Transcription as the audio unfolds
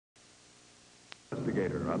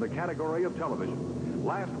investigator on the category of television.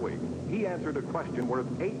 Last week, he answered a question worth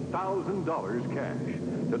 $8,000 cash.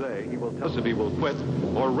 Today, he will tell us if he will quit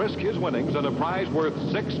or risk his winnings and a prize worth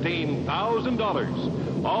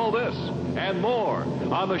 $16,000. All this and more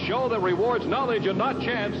on the show that rewards knowledge and not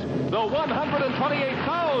chance, the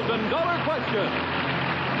 $128,000 question.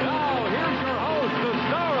 Now, here's your host, the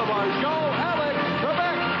star of our show, Alex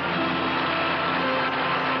Trebek.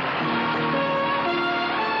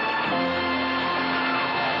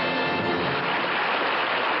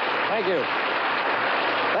 Thank you.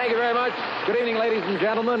 Thank you very much. Good evening, ladies and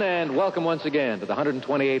gentlemen, and welcome once again to the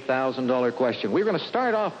 $128,000 question. We're going to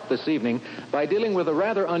start off this evening by dealing with a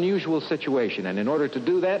rather unusual situation, and in order to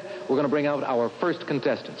do that, we're going to bring out our first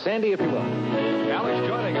contestant. Sandy, if you will. Alex,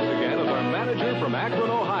 joining us again is our manager from Akron,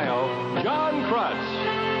 Ohio, John Krutz.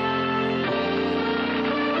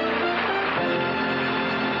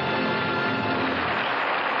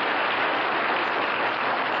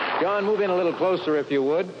 John, move in a little closer, if you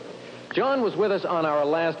would. John was with us on our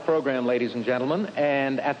last program, ladies and gentlemen,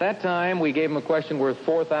 and at that time we gave him a question worth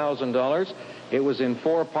 $4,000. It was in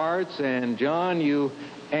 4 parts, and John, you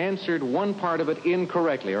answered one part of it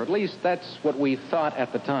incorrectly, or at least that's what we thought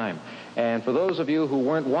at the time. And for those of you who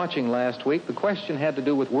weren't watching last week, the question had to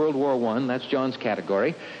do with World War I. That's John's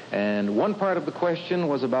category. And one part of the question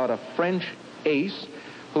was about a French ace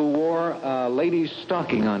who wore a lady's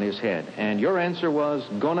stocking on his head. And your answer was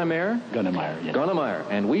Gonnemer? Gonnemer, yes. Gonnemer.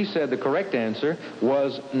 And we said the correct answer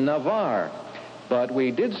was Navarre. But we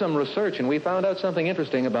did some research, and we found out something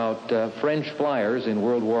interesting about French flyers in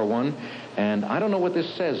World War I. And I don't know what this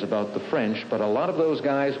says about the French, but a lot of those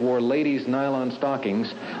guys wore ladies' nylon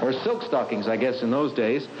stockings, or silk stockings, I guess, in those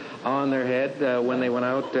days, on their head when they went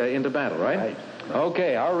out into battle, right? Right.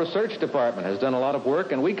 Okay, our research department has done a lot of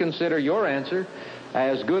work, and we consider your answer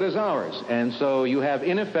as good as ours. And so you have,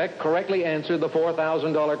 in effect, correctly answered the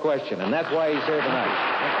 $4,000 question. And that's why he's here tonight.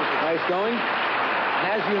 Nice going.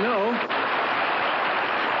 As you know,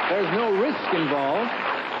 there's no risk involved.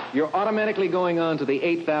 You're automatically going on to the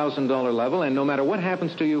 $8,000 level, and no matter what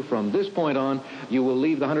happens to you from this point on, you will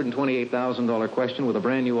leave the $128,000 question with a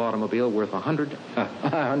brand new automobile worth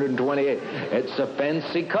 $128,000. It's a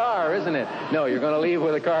fancy car, isn't it? No, you're going to leave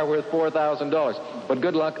with a car worth $4,000. But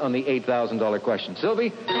good luck on the $8,000 question. Sylvie,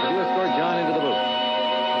 you escort John into the booth.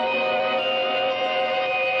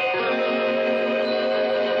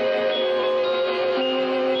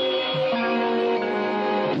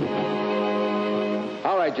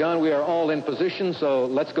 John, we are all in position, so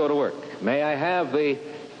let's go to work. May I have the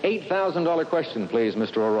 $8,000 question, please,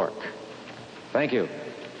 Mr. O'Rourke? Thank you.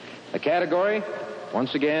 The category,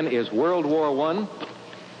 once again, is World War I.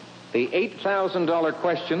 The $8,000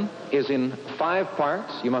 question is in 5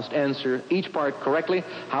 parts. You must answer each part correctly.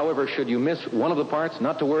 However, should you miss one of the parts,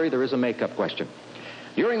 not to worry, there is a make-up question.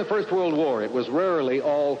 During the First World War, it was rarely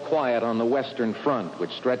all quiet on the Western Front,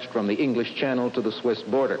 which stretched from the English Channel to the Swiss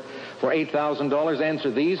border. For $8,000,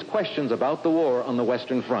 answer these questions about the war on the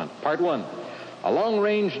Western Front. Part 1. A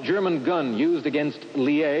long-range German gun used against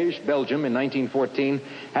Liège, Belgium, in 1914,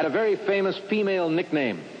 had a very famous female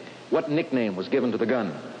nickname. What nickname was given to the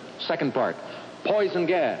gun? Second part. Poison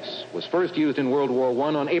gas was first used in World War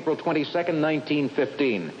I on April 22nd,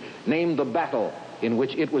 1915. Name the battle in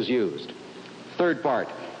which it was used. Third part.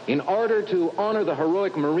 In order to honor the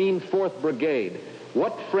heroic Marine 4th Brigade,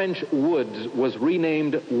 what French wood was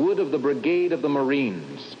renamed Wood of the Brigade of the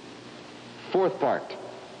Marines? Fourth part.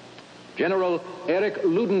 General Erich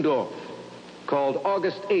Ludendorff called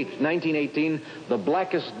August 8, 1918, the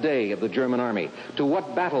blackest day of the German army. To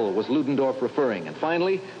what battle was Ludendorff referring? And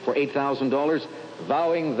finally, for $8,000,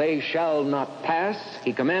 vowing they shall not pass,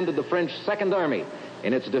 he commanded the French Second Army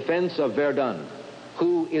in its defense of Verdun.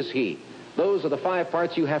 Who is he? Those are the 5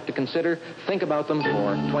 parts you have to consider. Think about them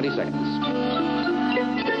for 20 seconds.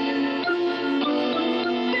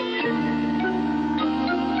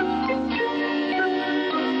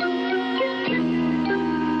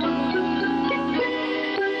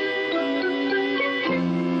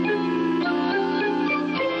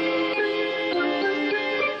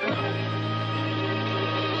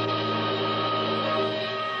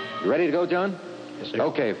 You ready to go, John? Yes, sir.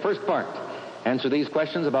 Okay, first part. Answer these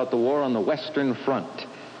questions about the war on the Western Front.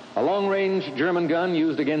 A long-range German gun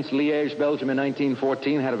used against Liège, Belgium in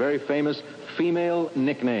 1914 had a very famous female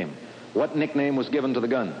nickname. What nickname was given to the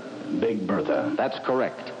gun? Big Bertha. That's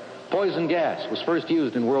correct. Poison gas was first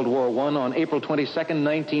used in World War I on April 22nd,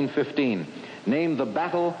 1915. Name the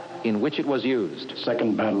battle in which it was used.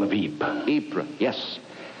 Second Battle of Ypres. Ypres, yes.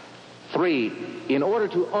 3. In order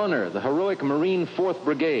to honor the heroic Marine 4th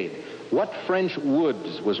Brigade, What French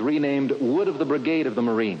woods was renamed Wood of the Brigade of the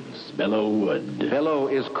Marines? Belleau Wood. Belleau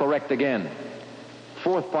is correct again.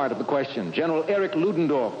 Fourth part of the question. General Erich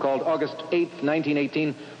Ludendorff called August 8,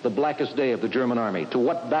 1918, the blackest day of the German army. To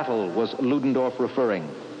what battle was Ludendorff referring?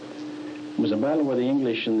 It was a battle where the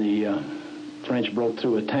English and the French broke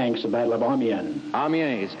through with tanks, the Battle of Amiens.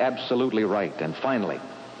 Amiens is absolutely right. And finally,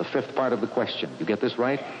 the fifth part of the question. You get this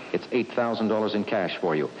right? It's $8,000 in cash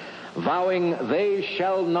for you. Vowing they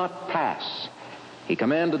shall not pass, he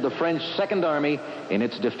commanded the French Second Army in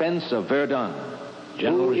its defense of Verdun.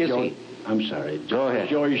 Who is he? I'm sorry. Go ahead.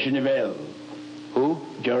 Georges Nivelle. Who?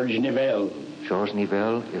 Georges Nivelle. Georges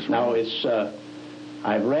Nivelle is Now, wrong. it's,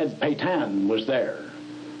 I've read Pétain was there,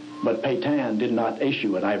 but Pétain did not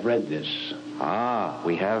issue it. I've read this. Ah,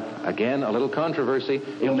 we have, again, a little controversy.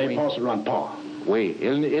 Ils ne passeront pas. Oui,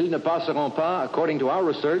 ils ne passeront pas, according to our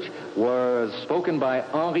research, was spoken by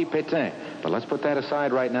Henri Pétain. But let's put that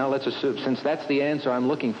aside right now. Let's assume, since that's the answer I'm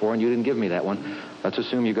looking for, and you didn't give me that one, let's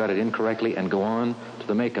assume you got it incorrectly and go on to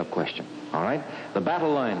the makeup question. All right? The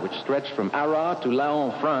battle line, which stretched from Arras to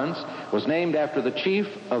Laon, France, was named after the chief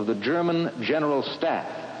of the German General Staff.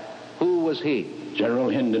 Who was he? General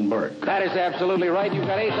Hindenburg. That is absolutely right. You've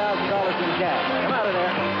got $8,000 in cash. Come out of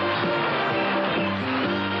there.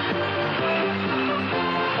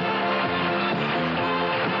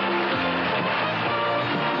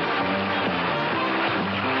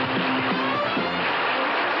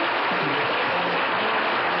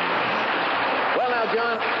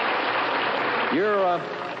 John, you're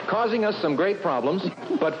causing us some great problems,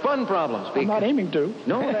 but fun problems. I'm not aiming to.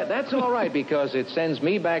 No, that's all right, because it sends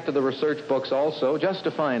me back to the research books also, just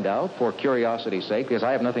to find out, for curiosity's sake, because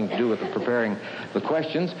I have nothing to do with preparing the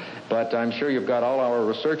questions, but I'm sure you've got all our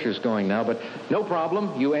researchers going now. But no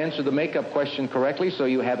problem. You answered the makeup question correctly, so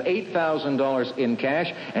you have $8,000 in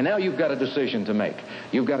cash, and now you've got a decision to make.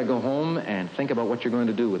 You've got to go home and think about what you're going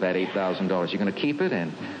to do with that $8,000. You're going to keep it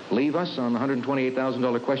and leave us on the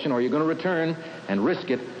 $128,000 question, or you're going to return and risk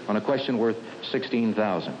it on a question worth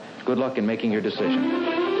 $16,000. Good luck in making your decision.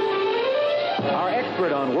 Our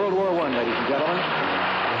expert on World War I, ladies and gentlemen.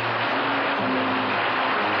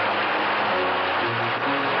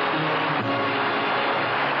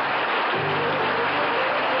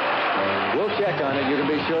 We'll check on it, you can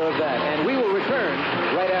be sure of that. And we will return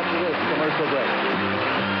right after this commercial break.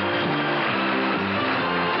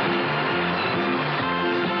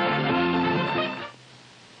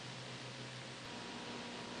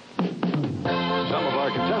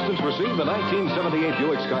 Contestants receive the 1978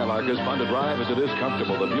 Buick Skylark. As fun to drive as it is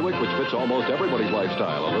comfortable. The Buick, which fits almost everybody's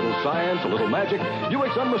lifestyle. A little science, a little magic.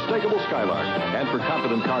 Buick's unmistakable Skylark. And for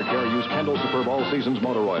confident car care, use Kendall Superb All Seasons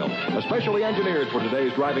Motor Oil. Especially engineered for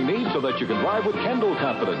today's driving needs so that you can drive with Kendall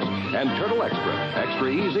confidence. And Turtle Extra.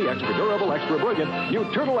 Extra easy, extra durable, extra brilliant. New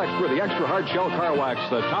Turtle Extra, the extra hard shell car wax.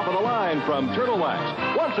 The top of the line from Turtle Wax.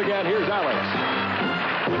 Once again, here's Alex.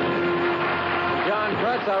 John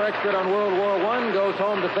Krutz, our expert on World War I, goes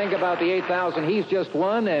home to think about the $8,000 he's just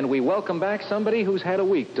won, and we welcome back somebody who's had a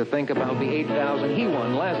week to think about the $8,000 he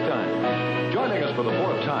won last time. Joining us for the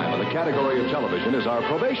fourth time in the category of television is our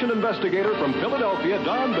probation investigator from Philadelphia,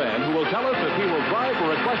 Don Ben, who will tell us if he will try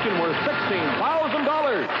for a question worth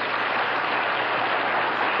 $16,000.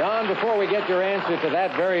 Don, before we get your answer to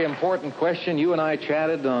that very important question, you and I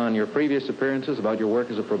chatted on your previous appearances about your work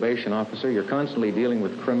as a probation officer. You're constantly dealing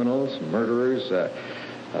with criminals, murderers,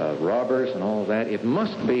 robbers, and all of that. It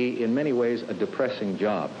must be, in many ways, a depressing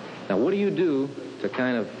job. Now, what do you do to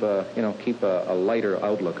kind of, keep a lighter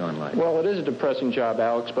outlook on life? Well, it is a depressing job,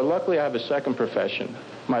 Alex, but luckily I have a second profession.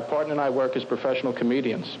 My partner and I work as professional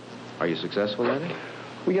comedians. Are you successful at it?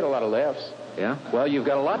 We get a lot of laughs. Yeah? Well, you've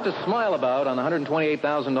got a lot to smile about on the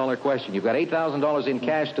 $128,000 question. You've got $8,000 in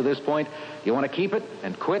cash to this point. Do you want to keep it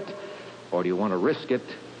and quit, or do you want to risk it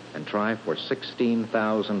and try for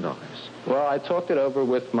 $16,000? Well, I talked it over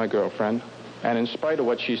with my girlfriend, and in spite of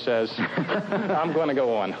what she says, I'm going to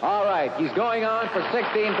go on. All right, he's going on for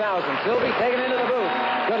 $16,000. Sylvie, take him into the booth.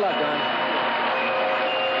 Good luck, Don.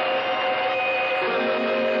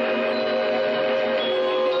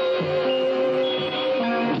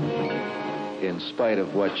 In spite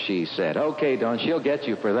of what she said. Okay, Don, she'll get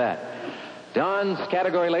you for that. Don's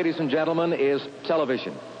category, ladies and gentlemen, is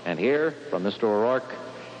television. And here, from Mr. O'Rourke,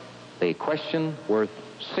 the question worth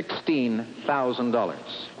 $16,000.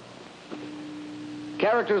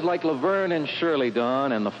 Characters like Laverne and Shirley,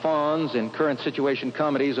 Don, and the Fonz in current situation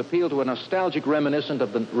comedies appeal to a nostalgic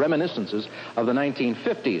reminiscences of the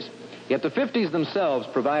 1950s. Yet the 50s themselves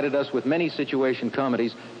provided us with many situation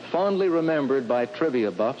comedies fondly remembered by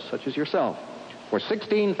trivia buffs such as yourself. For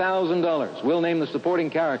 $16,000, we'll name the supporting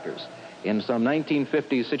characters in some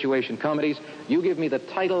 1950s situation comedies. You give me the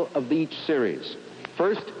title of each series.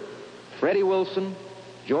 First, Freddie Wilson,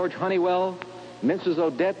 George Honeywell, Mrs.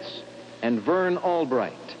 Odetts, and Vern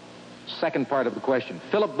Albright. Second part of the question,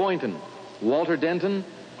 Philip Boynton, Walter Denton,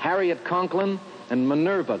 Harriet Conklin, and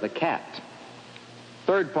Minerva the cat.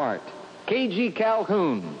 Third part, K.G.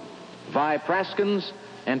 Calhoun, Vi Praskins,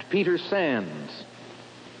 and Peter Sands.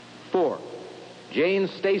 4, Jane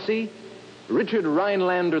Stacy, Richard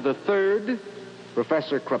Rhinelander III,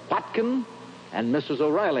 Professor Kropotkin, and Mrs.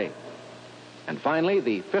 O'Reilly. And finally,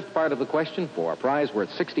 the fifth part of the question, for a prize worth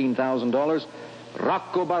 $16,000,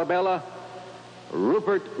 Rocco Barbella,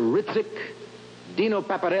 Rupert Ritzik, Dino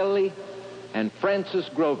Paparelli, and Francis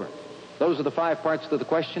Grover. Those are the 5 parts to the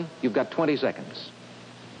question. You've got 20 seconds.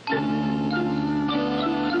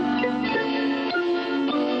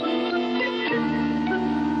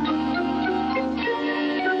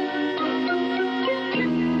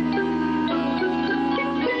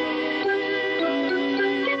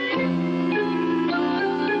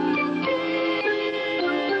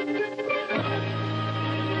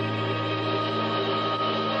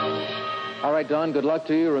 All right, Don, good luck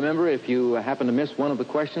to you. Remember, if you happen to miss one of the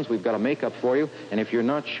questions, we've got a make-up for you. And if you're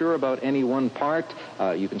not sure about any one part,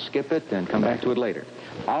 you can skip it and come back to it later.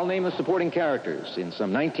 I'll name the supporting characters in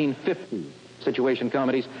some 1950 situation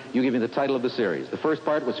comedies. You give me the title of the series. The first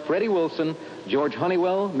part was Freddie Wilson, George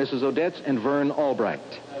Honeywell, Mrs. Odetts, and Vern Albright.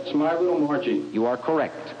 That's My Little Margie. You are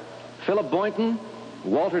correct. Philip Boynton,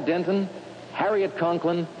 Walter Denton, Harriet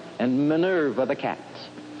Conklin, and Minerva the cat.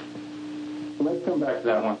 Let's come back to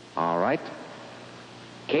that one. All right.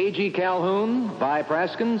 K.G. Calhoun, Vi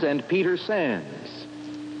Praskins, and Peter Sands.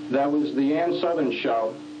 That was the Ann Sothern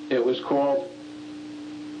show. It was called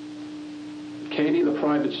Katie the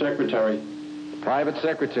Private Secretary. Private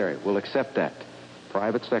Secretary. We'll accept that.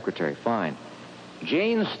 Private Secretary. Fine.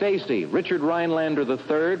 Jane Stacy, Richard Rhinelander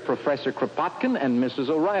III, Professor Kropotkin, and Mrs.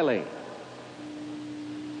 O'Reilly.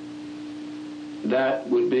 That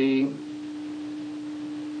would be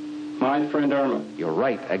My Friend Irma. You're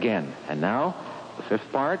right again. And now, the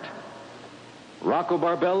fifth part. Rocco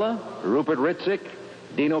Barbella, Rupert Ritzik,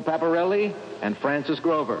 Dino Paparelli, and Francis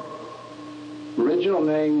Grover. Original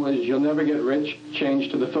name was You'll Never Get Rich,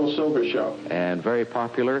 changed to The Phil Silver Show. And very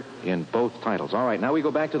popular in both titles. All right, now we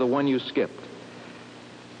go back to the one you skipped.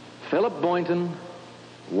 Philip Boynton,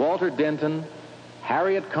 Walter Denton,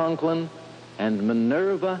 Harriet Conklin, and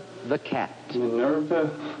Minerva the cat.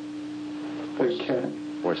 Minerva the cat.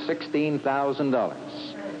 For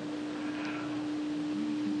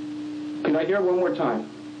 $16,000. Can I hear it one more time?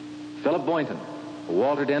 Philip Boynton,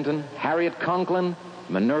 Walter Denton, Harriet Conklin,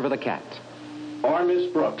 Minerva the cat. Or Miss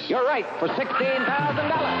Brooks. You're right, for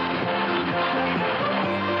 $16,000.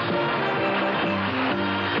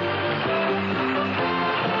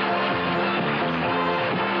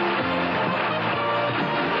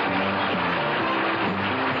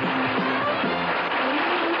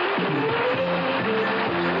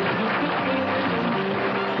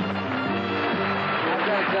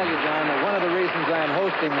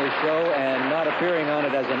 This show and not appearing on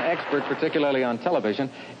it as an expert, particularly on television,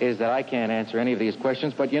 is that I can't answer any of these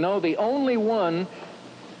questions. But you know, the only one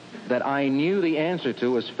that I knew the answer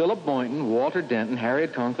to was Philip Boynton, Walter Denton,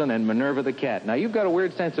 Harriet Conklin, and Minerva the cat. Now, you've got a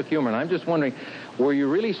weird sense of humor, and I'm just wondering, were you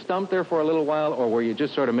really stumped there for a little while, or were you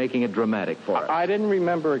just sort of making it dramatic for us? I didn't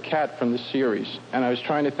remember a cat from the series, and I was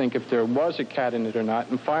trying to think if there was a cat in it or not.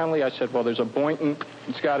 And finally, I said, well, there's a Boynton.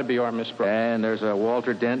 It's got to be our Miss Brooks. And there's a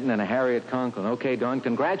Walter Denton and a Harriet Conklin. Okay, Don,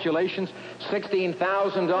 congratulations. $16,000.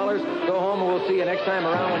 Go home, and we'll see you next time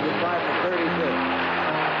around when you try for 32.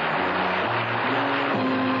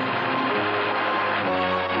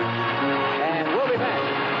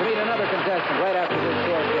 Contestant right after this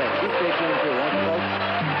short break. You stay tuned too, won't you, folks?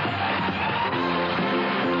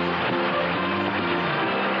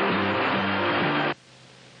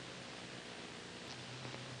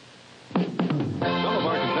 Some of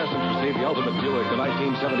our contestants received the ultimate Buick, the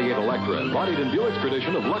 1978 Electra, embodied in Buick's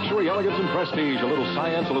tradition of luxury, elegance, and prestige. A little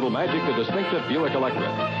science, a little magic, the distinctive Buick Electra.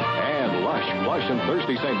 And lush, plush, and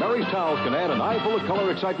thirsty St. Mary's towels can add an eye full of color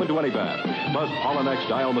excitement to any bath. Plus, Pollenex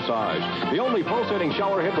Dial Massage, the only pulsating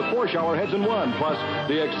shower head with 4 shower heads in one. Plus,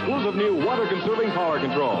 the exclusive new water-conserving power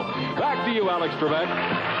control. Back to you, Alex Trebek.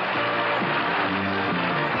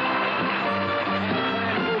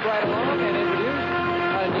 Move right along and introduce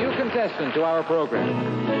a new contestant to our program.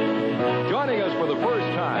 Joining us for the first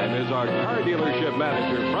time is our car dealership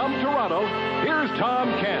manager from Toronto. Here's Tom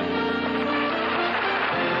Kent.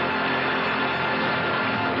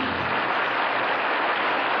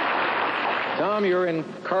 Tom, you're in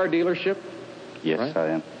car dealership? Yes, right? I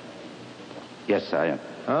am. Yes, I am.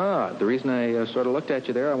 The reason I sort of looked at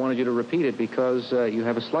you there, I wanted you to repeat it because you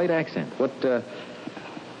have a slight accent. What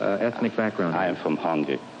ethnic background? I am from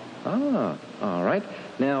Hungary. All right.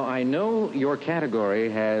 Now, I know your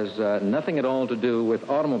category has nothing at all to do with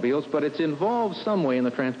automobiles, but it's involved some way in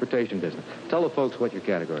the transportation business. Tell the folks what your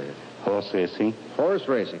category is. Horse racing. Horse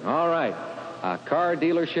racing. All right. A car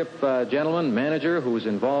dealership gentleman, manager, who's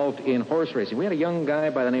involved in horse racing. We had a young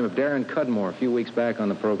guy by the name of Darren Cudmore a few weeks back on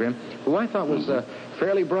the program, who I thought was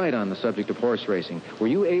fairly bright on the subject of horse racing. Were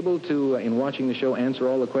you able to, in watching the show, answer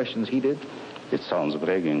all the questions he did? It sounds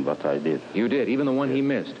bragging, but I did. You did, even the one he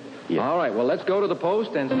missed? Yeah. All right, well, let's go to the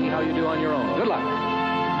post and see how you do on your own. Good luck.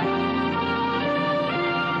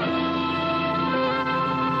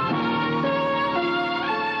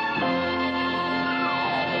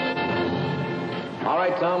 All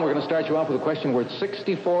right, Tom, we're going to start you off with a question worth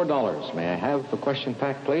 $64. May I have the question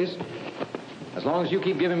pack, please? As long as you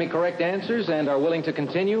keep giving me correct answers and are willing to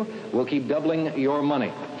continue, we'll keep doubling your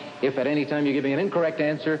money. If at any time you give me an incorrect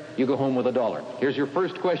answer, you go home with $1. Here's your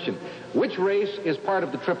first question. Which race is part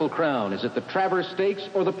of the Triple Crown? Is it the Travers Stakes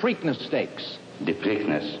or the Preakness Stakes? The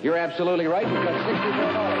Preakness. You're absolutely right. You've got $64.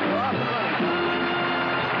 You're off the money.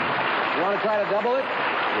 You want to try to double it?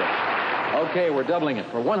 Yes. Okay, we're doubling it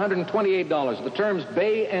for $128. The terms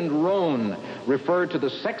bay and roan refer to the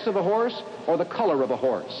sex of a horse or the color of a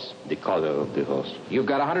horse? The color of the horse. You've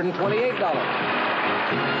got $128.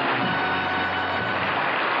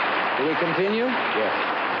 Do we continue? Yes.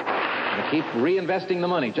 And keep reinvesting the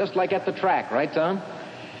money, just like at the track, right, Tom?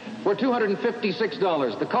 For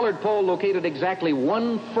 $256, the colored pole located exactly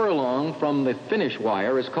 1 furlong from the finish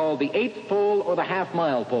wire is called the 8th pole or the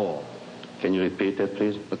half-mile pole. Can you repeat that,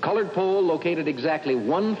 please? The colored pole located exactly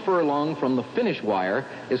 1 furlong from the finish wire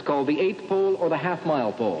is called the 8th pole or the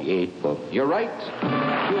half-mile pole. The 8th pole. You're right. 256.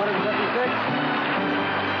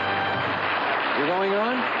 You're going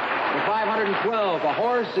on? For 512, a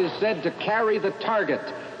horse is said to carry the target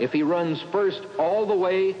if he runs first all the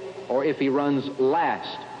way or if he runs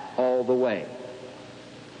last all the way.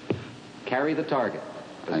 Carry the target.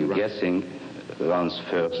 I'm guessing runs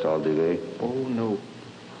first all the way. Oh, no.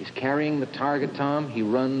 He's carrying the target, Tom. He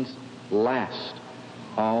runs last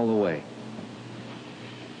all the way.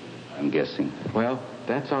 I'm guessing. Well,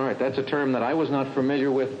 that's all right. That's a term that I was not familiar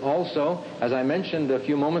with also. As I mentioned a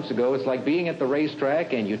few moments ago, it's like being at the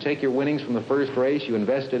racetrack and you take your winnings from the first race, you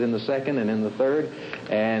invest it in the second and in the third,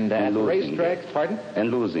 and at the racetrack, pardon? And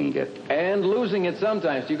losing it. And losing it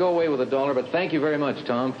sometimes. You go away with $1, but thank you very much,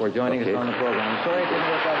 Tom, for joining us on the program. I'm sorry it didn't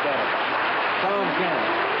work out better. Tom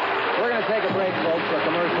Kent. We're going to take a break, folks, for a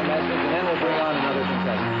commercial message, and then we'll bring on another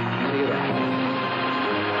contestant. See you then.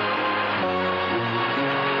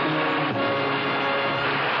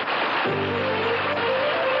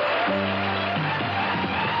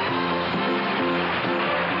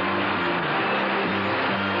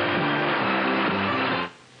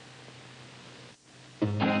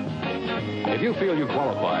 If you feel you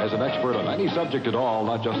qualify as an expert on any subject at all,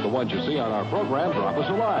 not just the ones you see on our program, drop us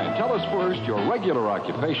a line. Tell us first your regular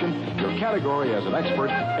occupation, your category as an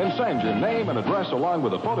expert, and send your name and address along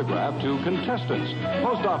with a photograph to Contestants,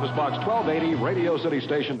 Post Office Box 1280, Radio City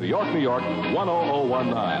Station, New York, New York,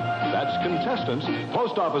 10019. That's Contestants,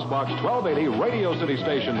 Post Office Box 1280, Radio City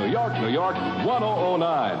Station, New York, New York,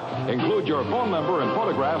 1009. Include your phone number and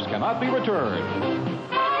photographs cannot be returned.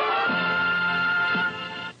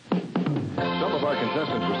 Some of our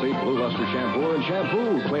contestants receive Blue Luster shampoo and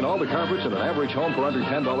shampoo. Clean all the carpets in an average home for under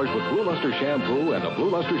 $10 with Blue Luster shampoo, and the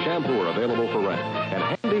Blue Luster shampoo are available for rent. And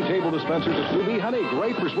handy table dispensers of Sous Vide honey,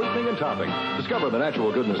 great for sweetening and topping. Discover the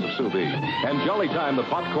natural goodness of Sous Vide. And Jolly Time, the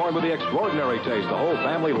popcorn with the extraordinary taste the whole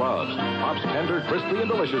family loves. Pops tender, crispy, and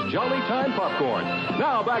delicious Jolly Time popcorn.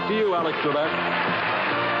 Now back to you, Alex Trebek.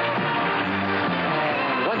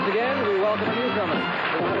 And once again, we welcome a newcomer.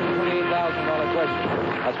 $128,000 question.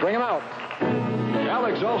 Let's bring him out.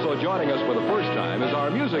 Alex also joining us for the first time is our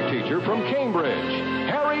music teacher from Cambridge,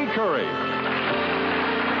 Harry Curry.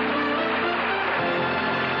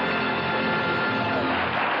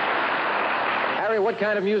 Harry, what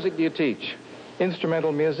kind of music do you teach?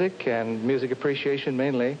 Instrumental music and music appreciation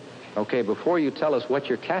mainly. Okay, before you tell us what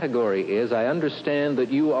your category is, I understand that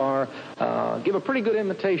you are give a pretty good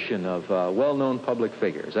imitation of well-known public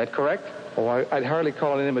figures. Is that correct? Oh, I'd hardly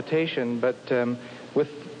call it an imitation, but with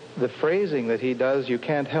the phrasing that he does, you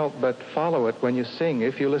can't help but follow it when you sing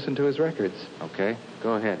if you listen to his records. Okay,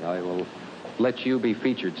 go ahead. I will let you be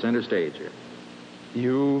featured center stage here.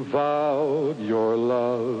 You vowed your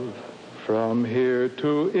love from here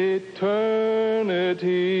to eternity.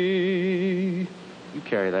 You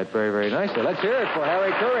carry that very, very nicely. Let's hear it for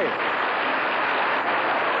Harry Curry.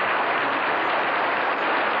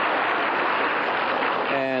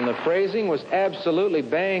 the phrasing was absolutely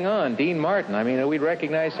bang on. Dean Martin. I mean, we'd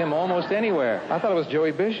recognize him almost anywhere. I thought it was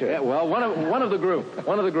Joey Bishop. Yeah, well, one of the group.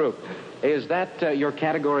 One of the group. Is that your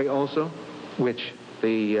category also? Which?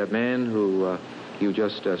 The man who you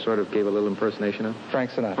just sort of gave a little impersonation of?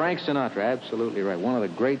 Frank Sinatra. Frank Sinatra, absolutely right. One of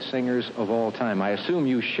the great singers of all time. I assume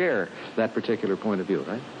you share that particular point of view,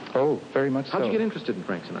 right? Oh, very much so. How'd you get interested in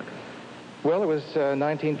Frank Sinatra? Well, it was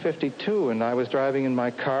 1952, and I was driving in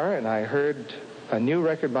my car, and I heard a new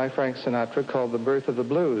record by Frank Sinatra called The Birth of the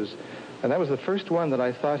Blues. And that was the first one that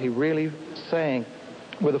I thought he really sang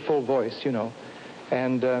with a full voice, you know.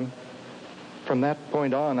 And from that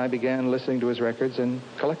point on, I began listening to his records and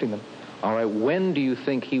collecting them. All right, when do you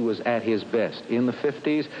think he was at his best? In the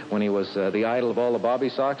 50s, when he was the idol of all the Bobby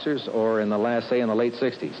Soxers, or in the last, say, in the late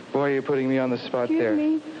 60s? Boy, you're putting me on the spot there.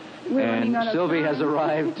 Excuse me. We're running out And of Sylvie time. has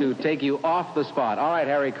arrived to take you off the spot. All right,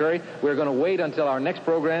 Harry Curry, we're going to wait until our next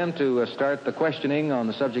program to start the questioning on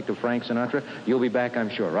the subject of Frank Sinatra. You'll be back,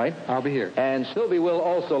 I'm sure, right? I'll be here. And Sylvie will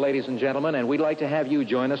also, ladies and gentlemen, and we'd like to have you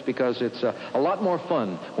join us because it's a lot more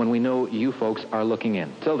fun when we know you folks are looking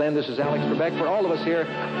in. Till then, this is Alex Trebek for all of us here.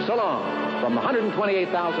 So long from the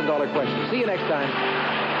 $128,000 question. See you next time.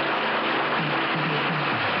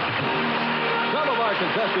 Some of our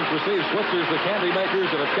contestants receive Switzers, the candy makers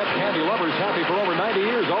that have kept candy lovers happy for over 90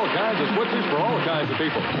 years. All kinds of Switzers for all kinds of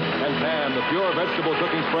people. And Pam, the pure vegetable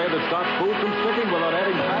cooking spray that stops food from sticking without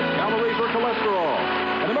adding fat, calories, or cholesterol.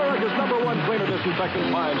 And America's #1 cleaner disinfectant,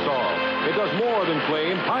 Pine Sol. It does more than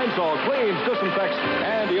clean. Pine Sol cleans, disinfects,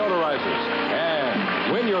 and deodorizes. And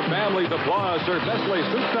win your family's applause, serve Nestle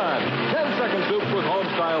Soup Time. 10-second soups with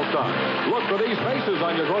home-style stock. Look for these faces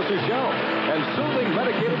on your grocery shelf. And soothing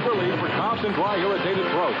medicated relief for coughs and dry, irritated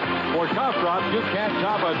throat. For cough drops, you can't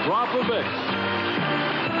top a drop of Vicks.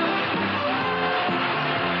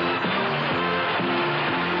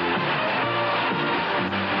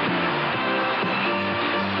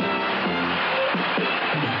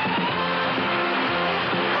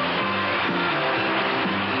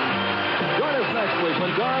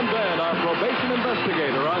 When Don Ben, our probation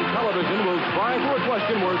investigator on television, will try for a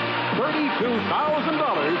question worth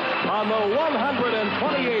 $32,000 on the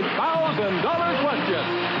 $128,000 question.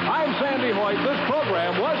 I'm Sandy Hoyt. This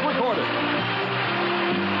program was recorded.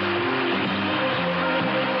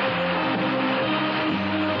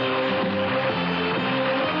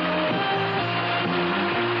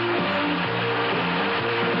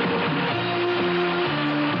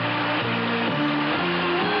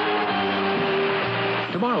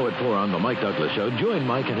 Tomorrow at 4 on The Mike Douglas Show, join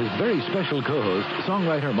Mike and his very special co-host,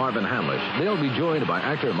 songwriter Marvin Hamlish. They'll be joined by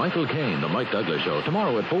actor Michael Caine. The Mike Douglas Show,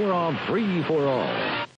 tomorrow at 4 on 3 for All.